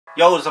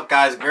Yo, what's up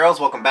guys and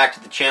girls? Welcome back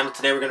to the channel.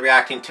 Today we're going to be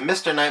reacting to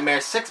Mr.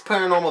 Nightmare's 6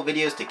 paranormal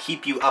videos to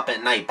keep you up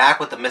at night. Back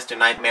with the Mr.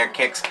 Nightmare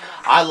kicks.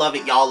 I love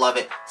it, y'all love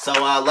it. So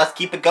let's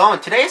keep it going.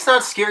 Today it's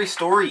not scary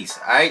stories,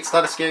 alright? It's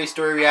not a scary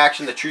story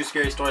reaction, the true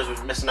scary stories which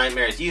Mr.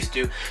 Nightmare is used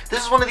to.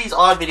 This is one of these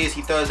odd videos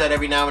he throws out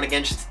every now and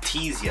again just to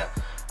tease you.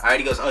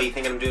 Alright, he goes, oh, you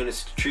think I'm doing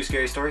this true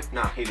scary story?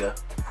 No, here you go.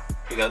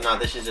 Here you go. No,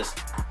 this is just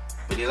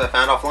videos I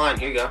found offline.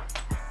 Here you go.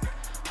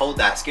 Hold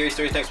that. Scary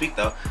stories next week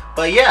though.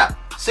 But yeah.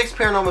 6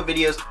 paranormal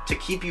videos to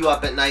keep you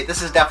up at night.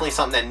 This is definitely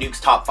something that Nuke's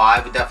Top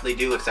 5 would definitely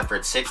do, except for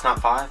it's 6,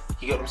 not 5.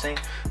 You get what I'm saying?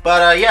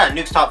 But yeah,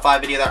 Nuke's Top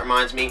 5 video, that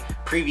reminds me.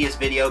 Previous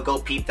video, go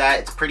peep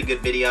that. It's a pretty good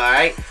video,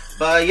 alright?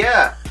 But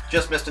yeah,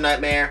 just Mr.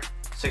 Nightmare.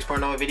 6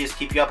 paranormal videos to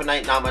keep you up at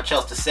night. Not much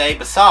else to say.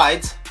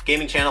 Besides,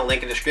 gaming channel,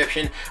 link in the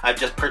description. I've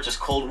just purchased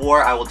Cold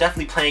War. I will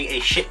definitely be playing a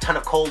shit ton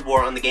of Cold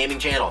War on the gaming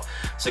channel.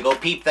 So go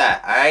peep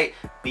that, alright?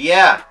 But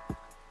yeah,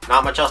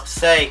 not much else to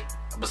say.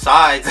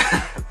 Besides,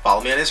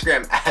 follow me on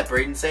Instagram at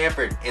Braden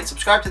Sanford and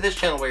subscribe to this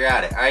channel where you're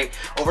at it, alright?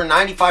 Over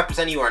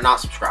 95% of you are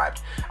not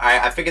subscribed.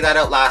 Alright, I figured that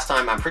out last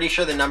time. I'm pretty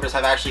sure the numbers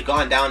have actually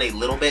gone down a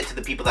little bit to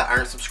the people that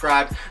aren't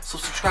subscribed. So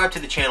subscribe to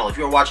the channel. If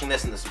you're watching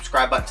this and the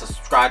subscribe button to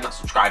subscribe, not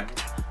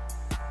subscribed.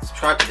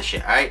 Subscribe to the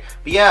shit, alright?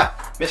 But yeah,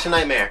 Mr.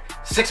 Nightmare.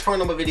 6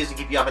 paranormal videos to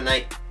keep you up at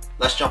night.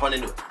 Let's jump on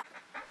into it.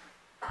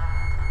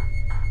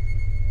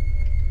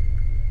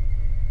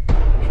 The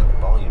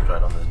volume's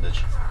right on this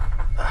bitch.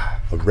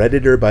 A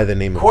Redditor by the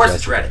name of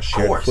Jessica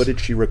shared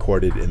footage she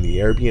recorded in the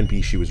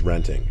Airbnb she was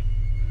renting.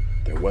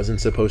 There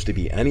wasn't supposed to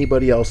be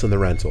anybody else in the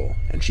rental,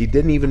 and she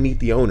didn't even meet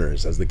the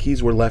owners as the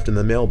keys were left in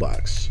the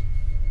mailbox.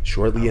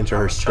 Shortly into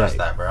her stay,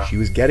 she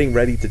was getting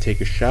ready to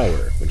take a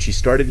shower when she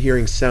started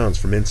hearing sounds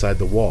from inside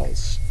the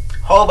walls.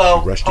 She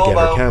rushed to get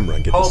her camera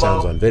and get the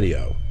sounds on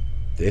video.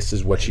 This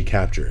is what she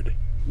captured.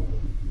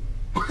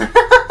 Bruh.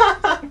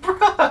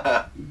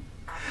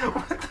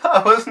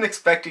 I wasn't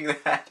expecting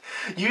that.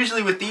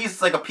 Usually with these,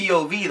 it's like a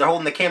POV. They're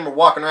holding the camera,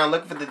 walking around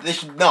looking for the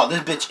dish. No, this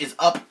bitch is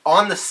up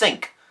on the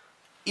sink,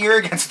 ear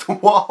against the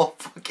wall,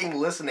 fucking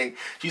listening.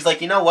 She's like,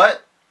 you know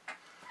what?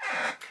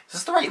 Is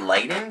this the right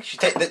lighting? She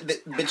takes the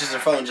bitch's her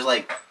phone, just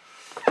like,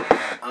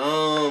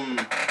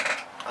 I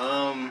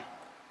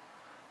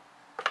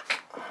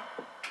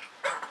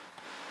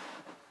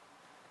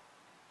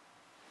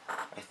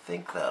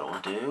think that'll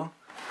do.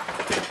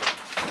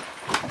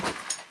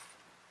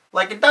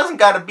 Like, it doesn't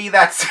gotta be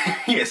that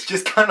serious.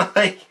 Just kind of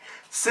like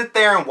sit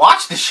there and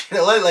watch the shit.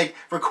 Like,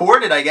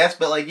 record it, I guess,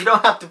 but like, you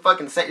don't have to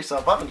fucking set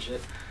yourself up and shit.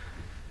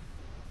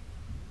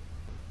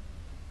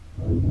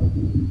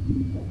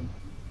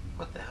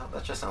 What the hell?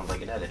 That just sounds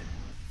like an edit.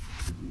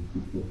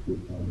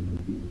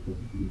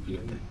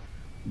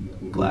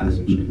 Glass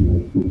and shit.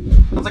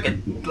 Sounds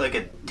like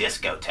a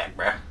discotheque,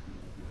 bruh.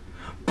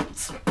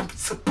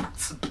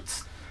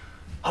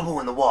 Hobo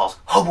in the walls.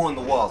 Hobo in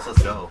the walls.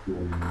 Let's go.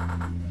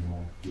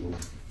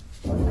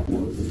 Alright,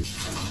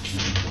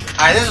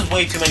 this is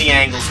way too many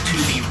angles to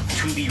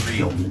be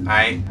real,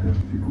 alright?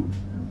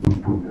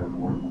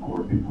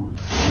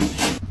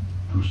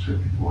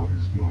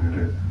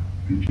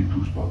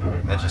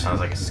 That just sounds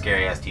like a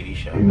scary ass TV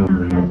show.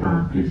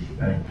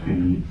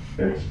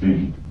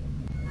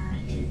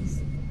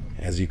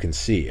 As you can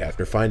see,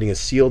 after finding a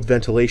sealed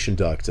ventilation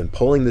duct and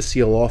pulling the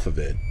seal off of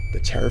it, the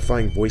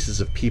terrifying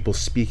voices of people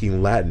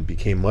speaking Latin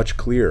became much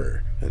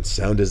clearer and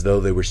sound as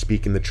though they were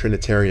speaking the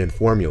Trinitarian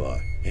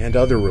formula and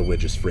other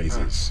religious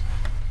phrases.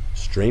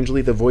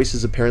 Strangely, the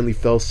voices apparently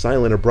fell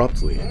silent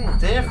abruptly.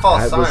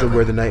 That wasn't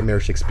where the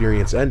nightmarish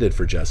experience ended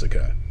for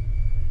Jessica.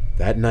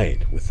 That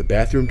night, with the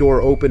bathroom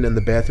door open and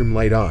the bathroom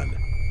light on,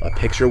 a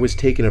picture was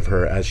taken of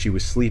her as she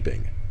was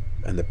sleeping,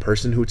 and the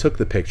person who took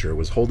the picture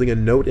was holding a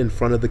note in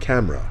front of the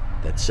camera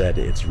that said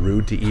it's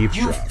rude to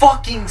eavesdrop. You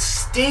fucking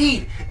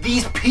stayed!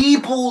 These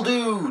people,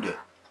 dude!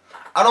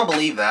 I don't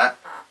believe that.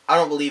 I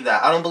don't believe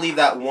that. I don't believe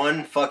that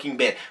one fucking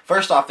bit.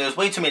 First off, there's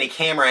way too many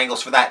camera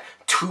angles for that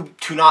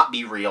to not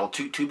be real.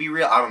 To be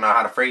real, I don't know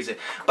how to phrase it.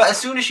 But as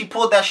soon as she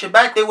pulled that shit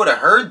back, they would have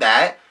heard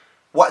that.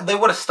 What, they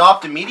would have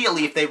stopped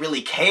immediately if they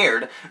really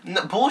cared.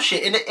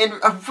 Bullshit. And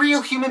a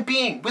real human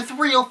being with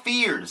real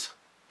fears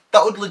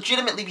that would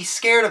legitimately be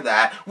scared of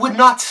that would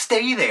not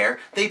stay there.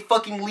 They'd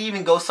fucking leave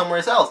and go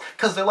somewhere else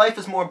because their life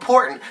is more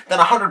important than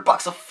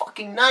 $100 a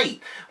fucking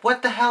night.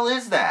 What the hell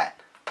is that?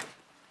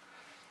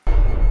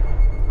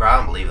 I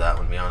don't believe that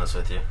one, to be honest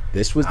with you.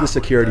 This was the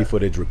security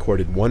footage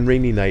recorded one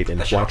rainy night in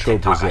Quattro,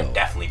 Brazil.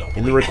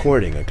 In the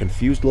recording, a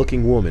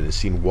confused-looking woman is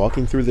seen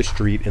walking through the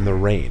street in the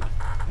rain.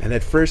 And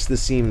at first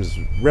this seems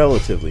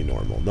relatively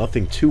normal,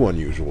 nothing too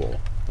unusual,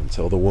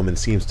 until the woman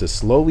seems to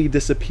slowly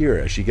disappear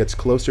as she gets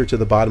closer to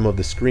the bottom of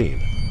the screen,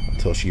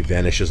 until she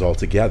vanishes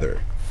altogether.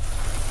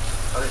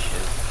 Oh,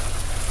 shit.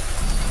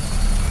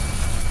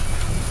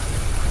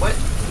 What?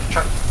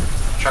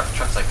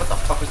 Truck's like, what the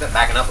fuck was that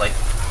backing up like?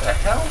 What the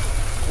hell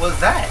was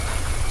that?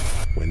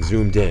 When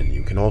zoomed in,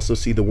 you can also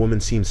see the woman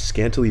seems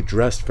scantily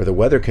dressed for the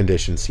weather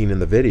conditions seen in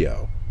the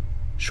video.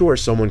 Sure,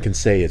 someone can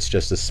say it's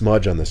just a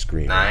smudge on the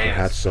screen, or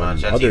perhaps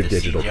some other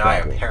digital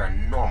problem.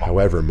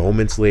 However,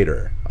 moments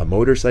later, a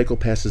motorcycle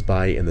passes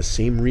by in the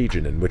same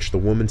region in which the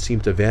woman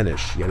seemed to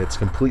vanish, yet it's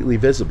completely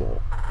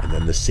visible. And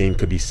then the same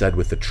could be said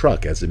with the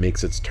truck as it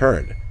makes its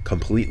turn,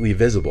 completely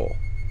visible.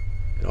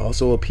 It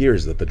also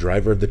appears that the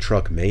driver of the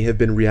truck may have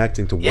been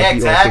reacting to what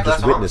he also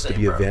just witnessed to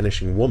be a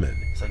vanishing woman.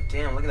 It's like,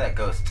 damn, look at that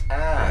ghost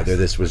ass. Whether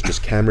this was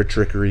just camera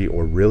trickery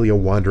or really a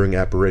wandering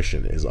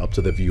apparition is up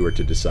to the viewer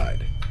to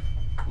decide.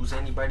 Who's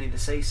anybody to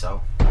say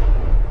so?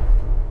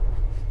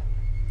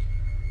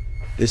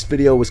 This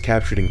video was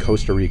captured in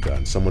Costa Rica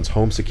on someone's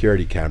home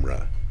security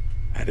camera.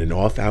 At an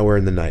off hour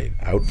in the night,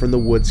 out from the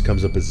woods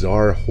comes a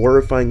bizarre,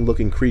 horrifying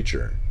looking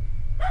creature.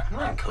 I'm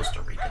not in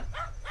Costa Rica.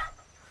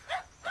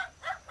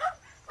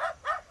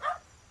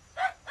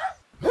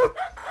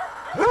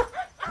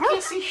 I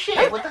can't see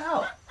shit, what the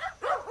hell?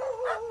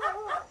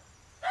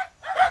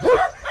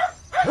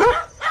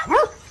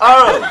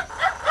 Oh!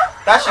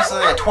 That's just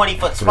like a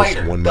 20-foot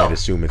spider. First, one might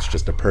assume it's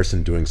just a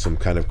person doing some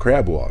kind of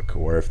crab walk,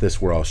 or if this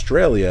were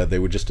Australia, they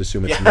would just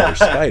assume it's another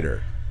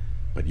spider.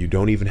 But you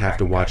don't even have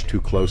to watch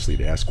too closely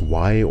to ask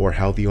why or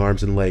how the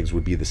arms and legs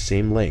would be the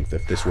same length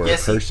if this were a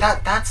person. See,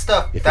 that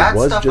stuff, if it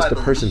was just a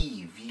person,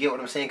 you get what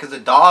I'm saying? Because the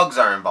dogs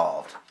are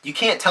involved. You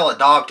can't tell a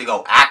dog to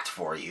go act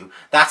for you.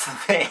 That's the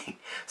thing.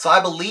 So I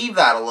believe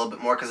that a little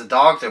bit more because the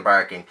dogs are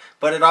barking.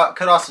 But it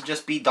could also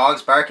just be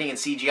dogs barking and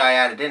CGI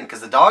added in.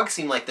 Because the dogs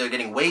seem like they're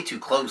getting way too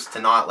close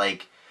to not,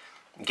 like,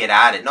 get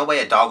at it. No way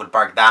a dog would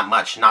bark that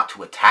much not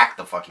to attack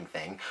the fucking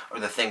thing. Or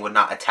the thing would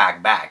not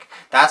attack back.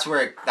 That's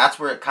where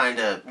it kind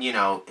of, you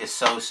know, is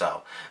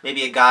so-so.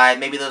 Maybe a guy,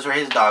 maybe those were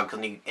his dogs.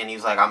 And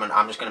he's like,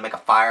 I'm just going to make a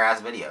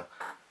fire-ass video.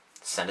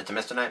 Send it to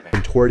Mr. Nightmare.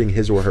 Contorting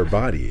his or her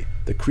body,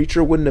 the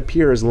creature wouldn't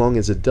appear as long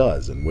as it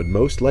does and would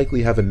most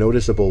likely have a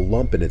noticeable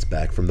lump in its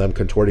back from them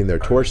contorting their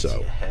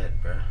torso.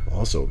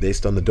 Also,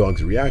 based on the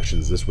dog's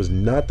reactions, this was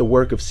not the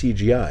work of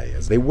CGI,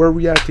 as they were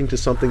reacting to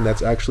something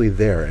that's actually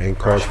there and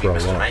caused for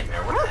alarm.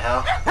 Nightmare, what the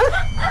hell?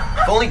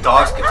 If only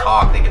dogs could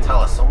talk, they could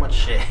tell us so much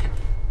shit.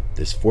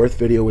 This fourth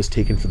video was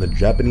taken from the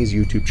Japanese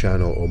YouTube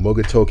channel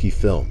Omogotoki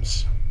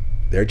Films.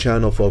 Their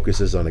channel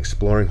focuses on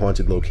exploring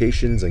haunted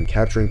locations and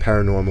capturing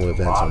paranormal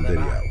events on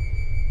video.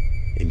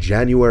 In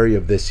January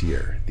of this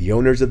year, the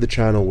owners of the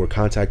channel were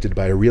contacted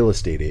by a real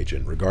estate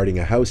agent regarding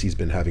a house he's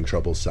been having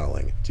trouble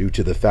selling, due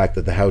to the fact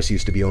that the house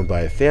used to be owned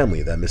by a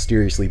family that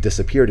mysteriously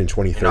disappeared in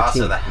 2013. And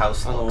also the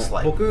house looks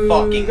like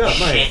fucking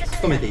shit.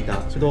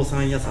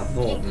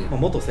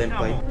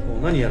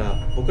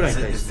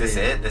 Is this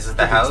it? This is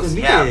the house?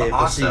 Yeah, but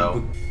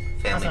also,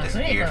 family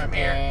disappeared from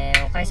here.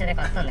 Buy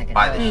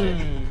this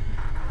shit.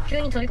 急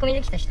に飛び込み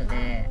できた人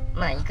で、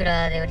まあいく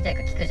らで売りたい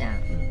か聞くじゃ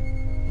ん。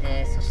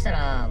で、そした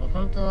らもう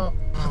本当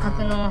破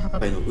格の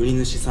売り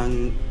主さ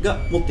んが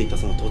持っていた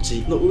その土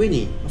地の上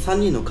に3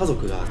人の家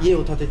族が家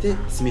を建てて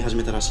住み始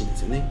めたらしいんで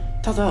すよ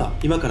ね。ただ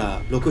今から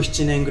6、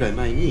7年ぐらい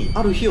前に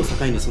ある日を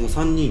境にその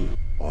3人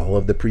All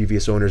of the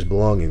previous owner's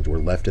belongings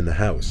were left in the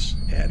house,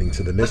 adding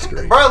to the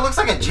mystery. Bro, it looks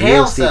like a jail cell. The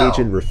real estate cell.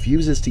 agent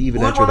refuses to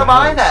even enter the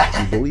house.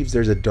 He believes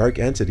there's a dark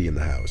entity in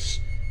the house.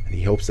 And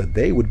he hopes that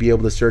they would be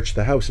able to search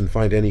the house and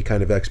find any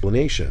kind of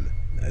explanation,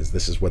 as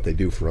this is what they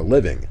do for a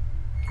living.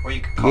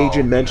 The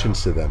agent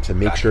mentions to them to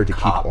make sure to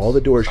keep all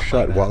the doors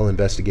shut while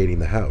investigating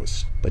the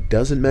house, but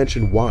doesn't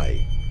mention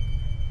why.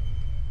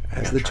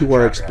 As the two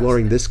are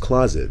exploring this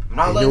closet, they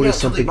notice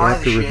something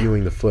after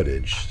reviewing the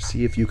footage.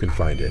 See if you can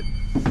find it.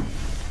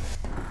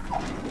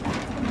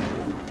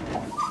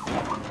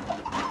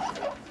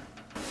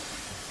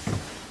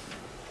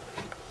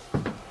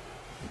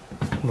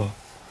 Look.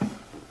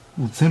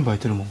 もう全部開い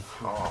てるもん。あ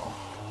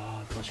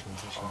あ、確かに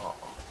確かに。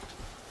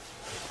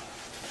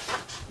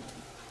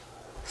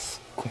す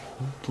っごい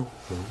本当。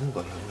物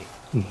がやばい。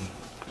うん。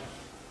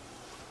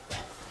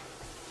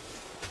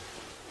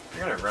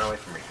You're gonna run away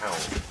from your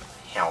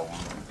home.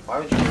 Why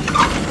would you?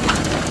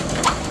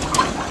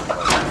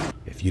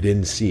 If you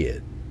didn't see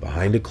it,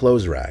 behind a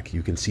clothes rack,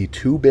 you can see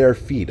two bare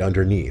feet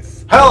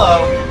underneath.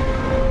 Hello.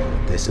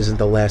 This isn't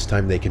the last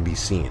time they can be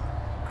seen.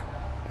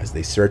 As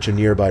they search a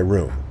nearby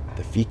room,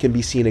 the feet can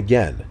be seen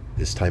again.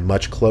 This time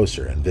much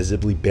closer and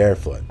visibly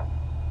barefoot.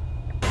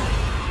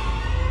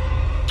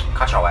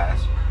 Cut your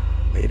ass.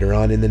 Later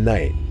on in the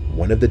night,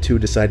 one of the two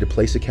decide to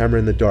place a camera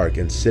in the dark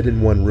and sit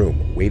in one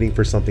room, waiting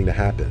for something to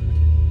happen.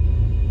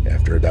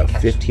 After about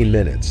 15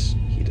 minutes,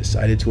 he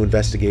decided to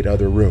investigate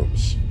other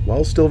rooms,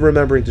 while still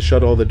remembering to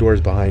shut all the doors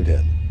behind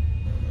him.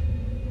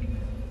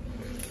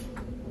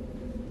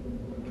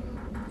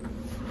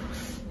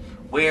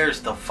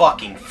 Where's the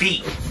fucking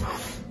feet?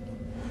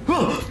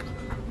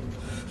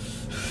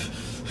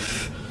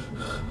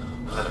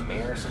 Is that a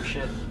mirror or some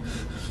shit?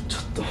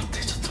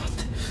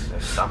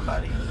 There's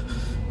somebody.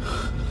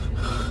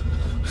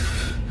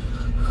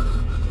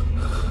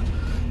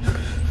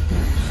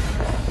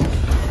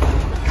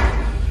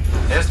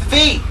 There's the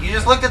feet! You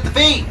just looked at the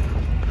feet!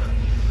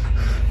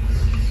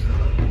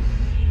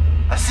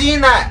 I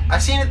seen that! I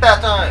seen it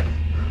that time!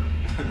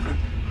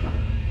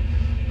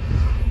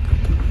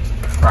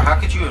 Bro, how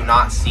could you have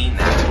not seen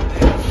that?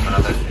 Oh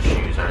no, those are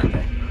shoes, aren't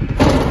they?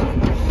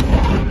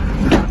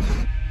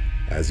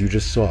 As you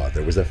just saw,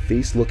 there was a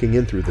face looking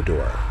in through the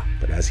door,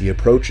 but as he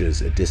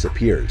approaches, it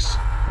disappears.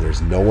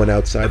 There's no one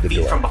outside the door.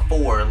 The feet from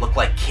before look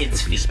like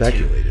kids' feet,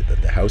 speculated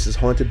that the house is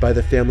haunted by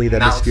the family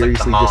that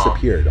mysteriously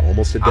disappeared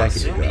almost a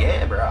decade ago.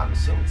 Yeah, bro, I'm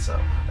assuming so.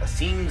 That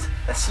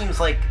seems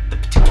like the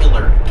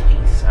particular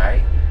case,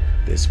 alright?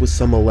 This was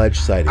some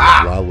alleged sighting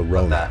of La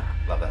Llorona.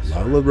 Love that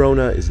La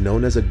Llorona is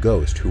known as a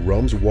ghost who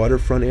roams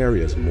waterfront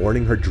areas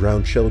mourning her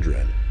drowned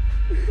children.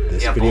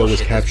 This video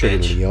was captured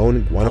in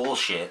Leon, Guanajuato.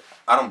 Bullshit.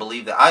 I don't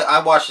believe that. I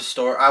watched the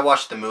story. I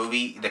watched the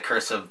movie, The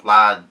Curse of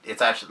La.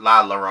 It's actually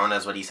La Llorona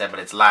is what he said, but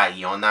it's La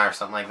Llorona or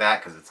something like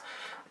that because it's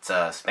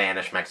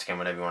Spanish, Mexican,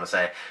 whatever you want to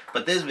say.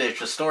 But this bitch,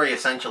 the story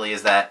essentially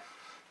is that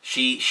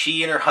she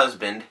and her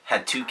husband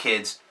had 2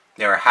 kids.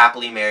 They were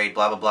happily married,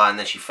 blah blah blah, and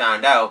then she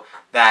found out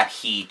that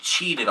he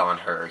cheated on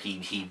her.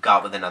 He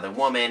got with another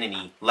woman and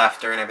he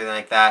left her and everything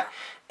like that.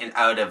 And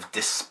out of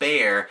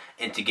despair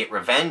and to get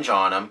revenge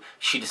on him,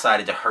 she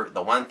decided to hurt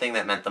the one thing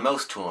that meant the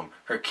most to him,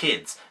 her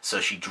kids.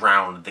 So she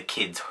drowned the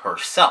kids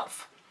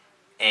herself.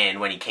 And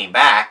when he came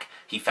back,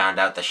 he found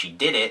out that she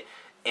did it,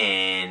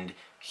 and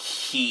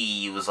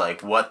he was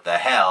like, what the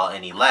hell?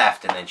 And he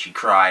left, and then she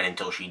cried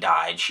until she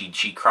died.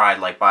 She cried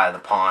like by the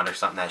pond or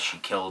something that she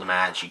killed him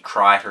at. She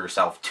cried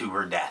herself to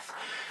her death.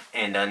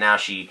 And now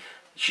she's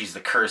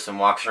the curse and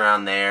walks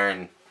around there,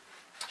 and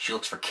she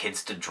looks for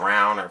kids to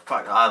drown, or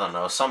fuck, I don't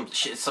know, some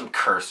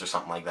curse or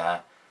something like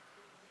that.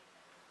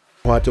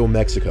 Guanajuato,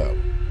 Mexico.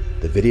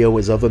 The video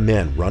is of a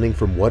man running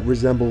from what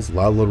resembles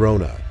La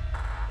Llorona.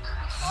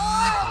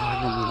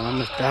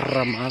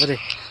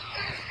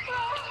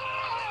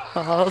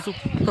 Well,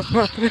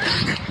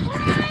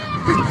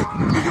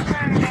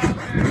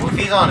 if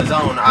he's on his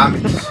own,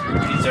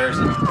 he deserves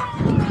it.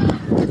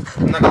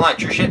 I'm not gonna lie,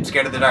 true shit,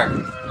 scared of the dark.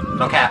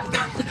 No cap.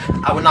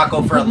 I would not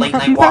go for a late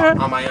night walk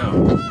on my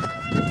own.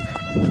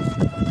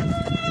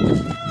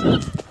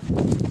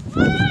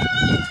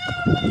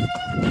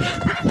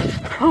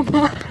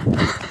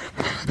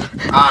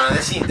 Ah, no,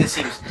 this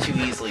seems too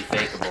easily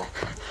fakeable.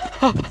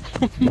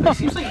 It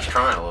seems like he's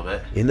trying a little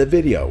bit. In the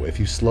video, if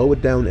you slow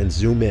it down and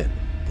zoom in,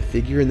 the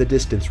figure in the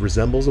distance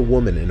resembles a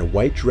woman in a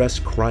white dress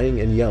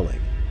crying and yelling.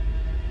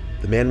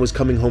 The man was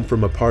coming home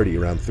from a party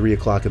around 3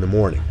 o'clock in the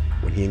morning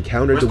when he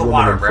encountered the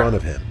woman in front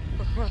of him.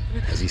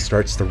 As he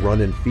starts to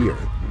run in fear,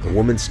 the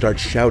woman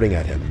starts shouting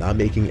at him, not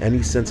making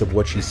any sense of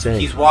what she's saying.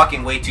 He's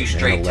walking way too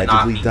straight to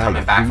not be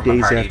coming back from a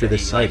party. 3 days after the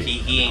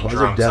sighting. The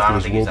cause of death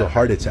was ruled a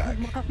heart attack.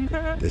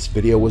 This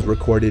video was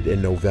recorded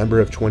in November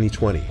of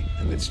 2020,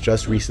 and it's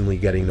just recently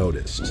getting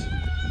noticed.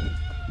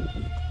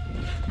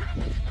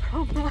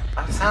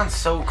 That sounds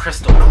so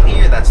crystal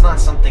clear. That's not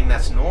something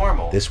that's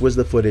normal. This was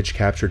the footage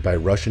captured by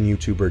Russian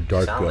YouTuber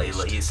Dark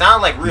Ghost. You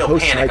sound like real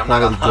panic. I'm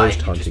not gonna lie.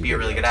 Ghost hunting just be a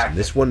really good videos, actor. and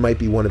this one might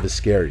be one of the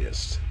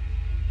scariest.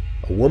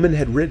 A woman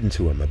had written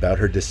to him about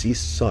her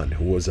deceased son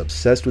who was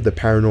obsessed with the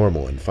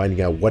paranormal and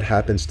finding out what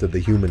happens to the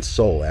human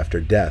soul after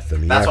death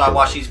and the afterlife. That's why I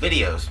watch these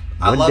videos.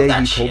 I love that shit. One day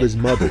he told his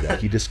mother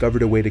that he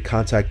discovered a way to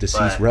contact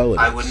deceased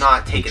relatives. I would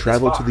not take it this far. He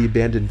traveled to the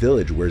abandoned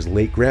village where his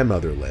late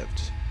grandmother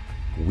lived.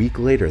 A week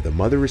later, the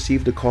mother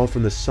received a call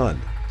from the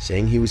son,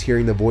 saying he was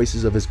hearing the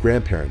voices of his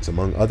grandparents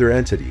among other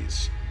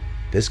entities.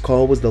 This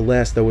call was the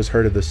last that was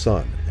heard of the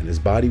son, and his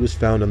body was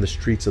found on the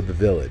streets of the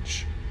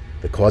village.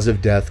 The cause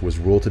of death was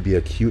ruled to be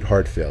acute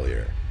heart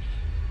failure.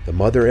 The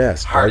mother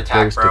asked Dark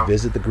Ghost to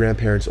visit the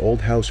grandparents'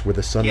 old house where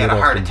the son would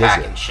often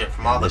visit,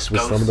 and this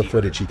was some of the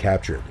footage he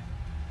captured.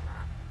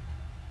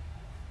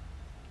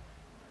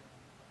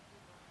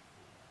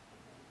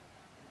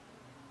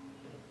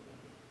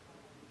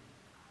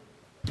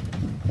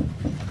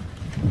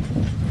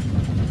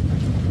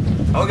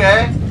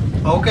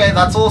 Okay,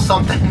 that's a little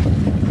something.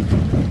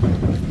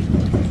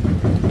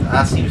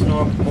 That seems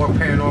more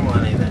paranormal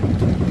than anything.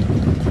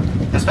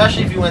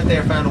 Especially if you went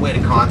there, found a way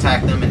to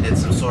contact them, and did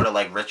some sort of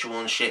like ritual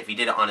and shit. If he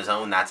did it on his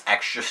own, that's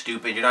extra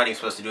stupid. You're not even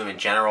supposed to do them in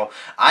general.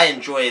 I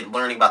enjoy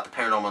learning about the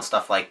paranormal and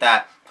stuff like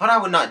that, but I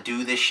would not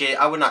do this shit.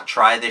 I would not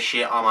try this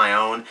shit on my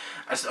own.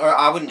 Or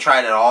I wouldn't try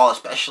it at all,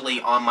 especially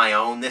on my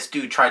own. This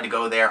dude tried to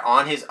go there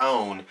on his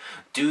own,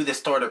 do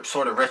this sort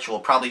of ritual,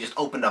 probably just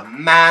opened a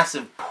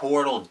massive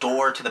portal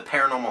door to the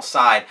paranormal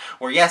side,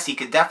 where yes, he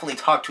could definitely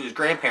talk to his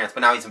grandparents, but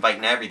now he's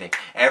inviting everything.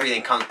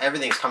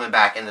 Everything's coming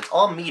back, and it's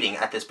all meeting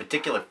at this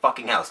particular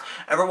fucking house.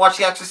 Ever watch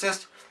The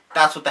Exorcist?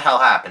 That's what the hell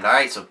happened,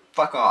 alright? So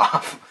fuck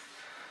off.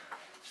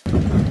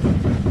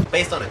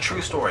 Based on a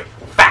true story.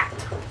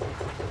 Fact.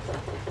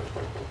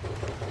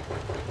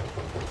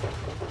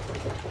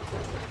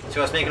 So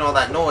I was making all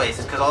that noise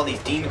is because all these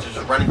demons are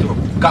just running through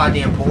a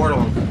goddamn portal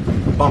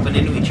and bumping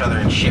into each other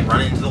and shit,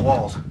 running into the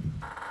walls.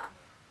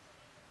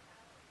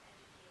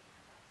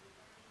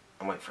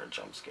 I'm waiting for a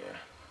jump scare.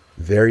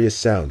 Various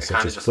sounds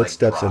such as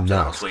footsteps and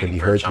knocks can be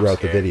heard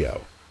throughout the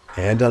video.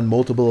 And on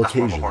multiple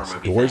occasions,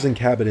 doors and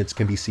cabinets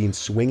can be seen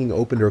swinging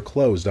open or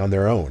closed on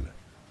their own.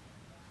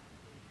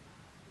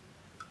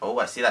 Oh,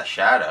 I see that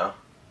shadow.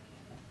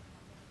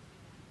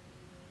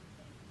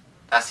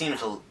 That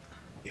seems a...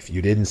 If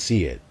you didn't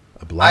see it,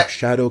 a black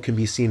shadow can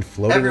be seen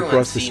floating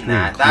across the screen, clear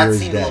as day. That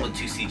seemed a little bit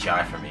too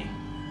CGI for me.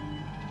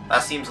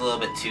 That seems a little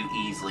bit too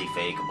easily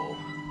fakeable.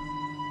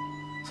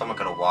 Someone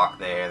could have walked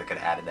there, they could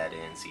have added that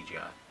in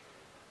CGI.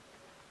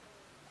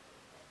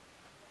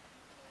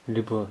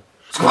 Либо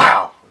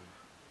Wow!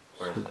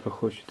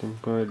 прохочет,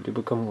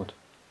 либо комод.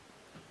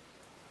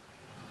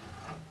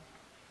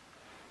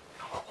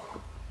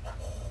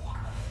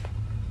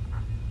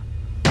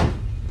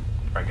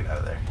 Right, get out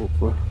of there.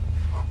 Опа.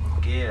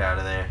 Get out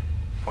of there.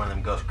 One of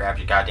them ghosts grabs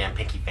your goddamn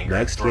pinky finger.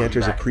 Next, he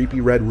enters a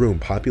creepy red room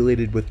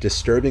populated with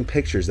disturbing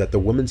pictures that the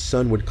woman's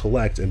son would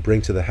collect and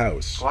bring to the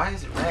house. Why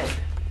is it red?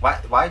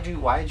 Why'd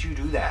you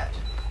do that?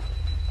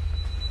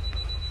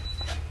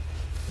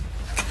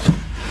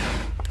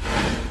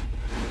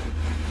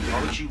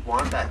 Why would you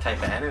want that type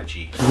of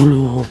energy?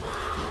 No.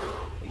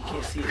 You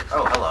can't see it.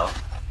 Oh, hello.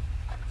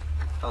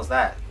 How's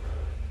that?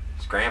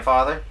 His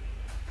grandfather?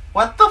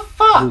 What the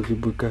fuck? Вроде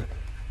бы как.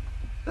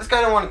 This guy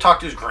don't want to talk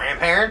to his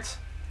grandparents.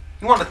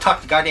 He wanted to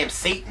talk to goddamn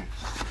Satan.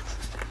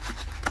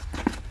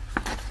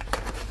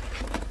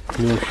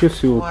 Мне вообще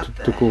всего What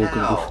the такого как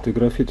бы hell?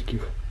 фотографий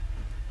таких.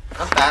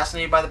 I'm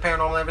fascinated by the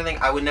paranormal and everything.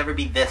 I would never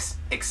be this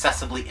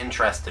excessively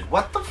interested.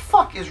 What the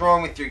fuck is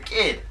wrong with your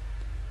kid?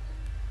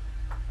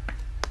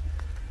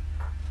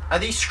 Are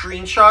these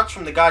screenshots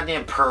from the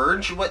goddamn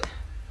Purge? What?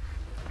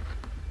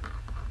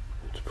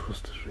 Это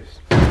просто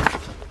жесть.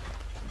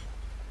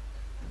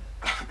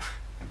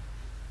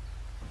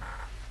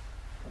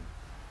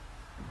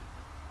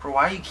 Bro,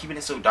 why are you keeping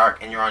it so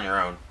dark and you're on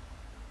your own?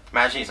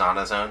 Imagine he's on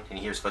his own and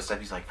he hears footsteps.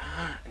 He's like,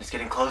 and it's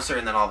getting closer,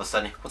 and then all of a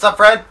sudden, what's up,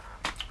 Fred?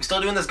 We still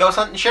doing this ghost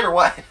hunting shit or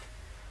what?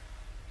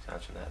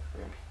 Sounds from that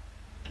room.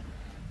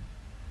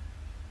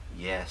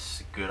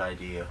 Yes, good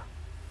idea.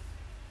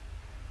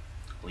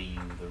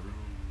 Leave the room.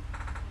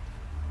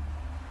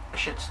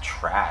 This shit's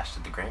trash.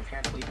 Did the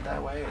grandparents leave it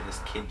that way, or did this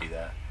kid do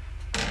that?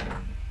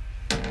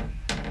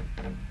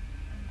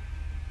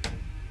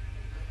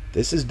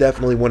 This is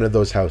definitely one of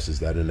those houses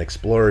that an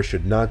explorer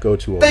should not go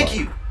to alone. Thank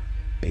you!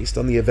 Based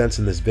on the events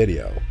in this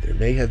video, there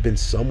may have been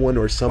someone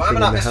or something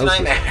in the house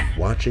with him,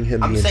 watching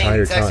him I'm the saying entire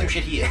the exact time. same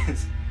shit he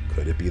is.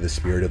 Could it be the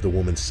spirit of the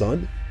woman's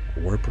son?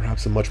 Or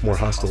perhaps a much more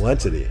hostile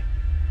entity?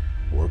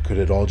 Or could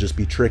it all just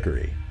be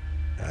trickery?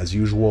 As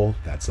usual,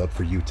 that's up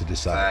for you to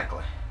decide.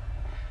 Exactly.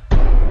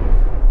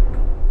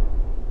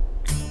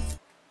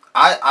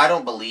 I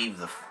don't believe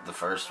the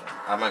first one.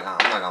 I'm not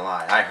gonna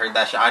lie. I heard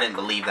that shit. I didn't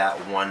believe that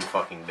one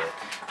fucking bit.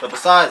 But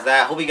besides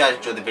that, hope you guys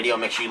enjoyed the video.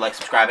 Make sure you like,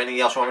 subscribe. Anything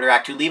else you want me to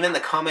react to, leave it in the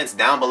comments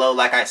down below.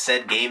 Like I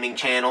said, gaming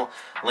channel.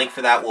 Link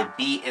for that will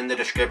be in the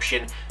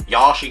description.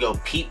 Y'all should go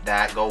peep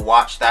that. Go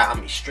watch that.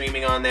 I'm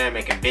streaming on there,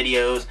 making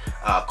videos,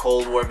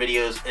 Cold War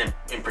videos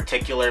in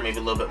particular. Maybe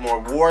a little bit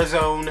more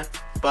Warzone.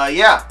 But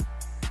yeah.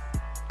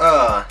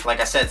 Like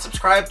I said,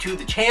 subscribe to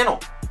the channel.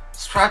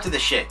 Subscribe to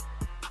this shit.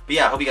 But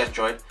yeah, I hope you guys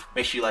enjoyed.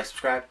 Make sure you like,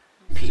 subscribe.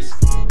 Peace.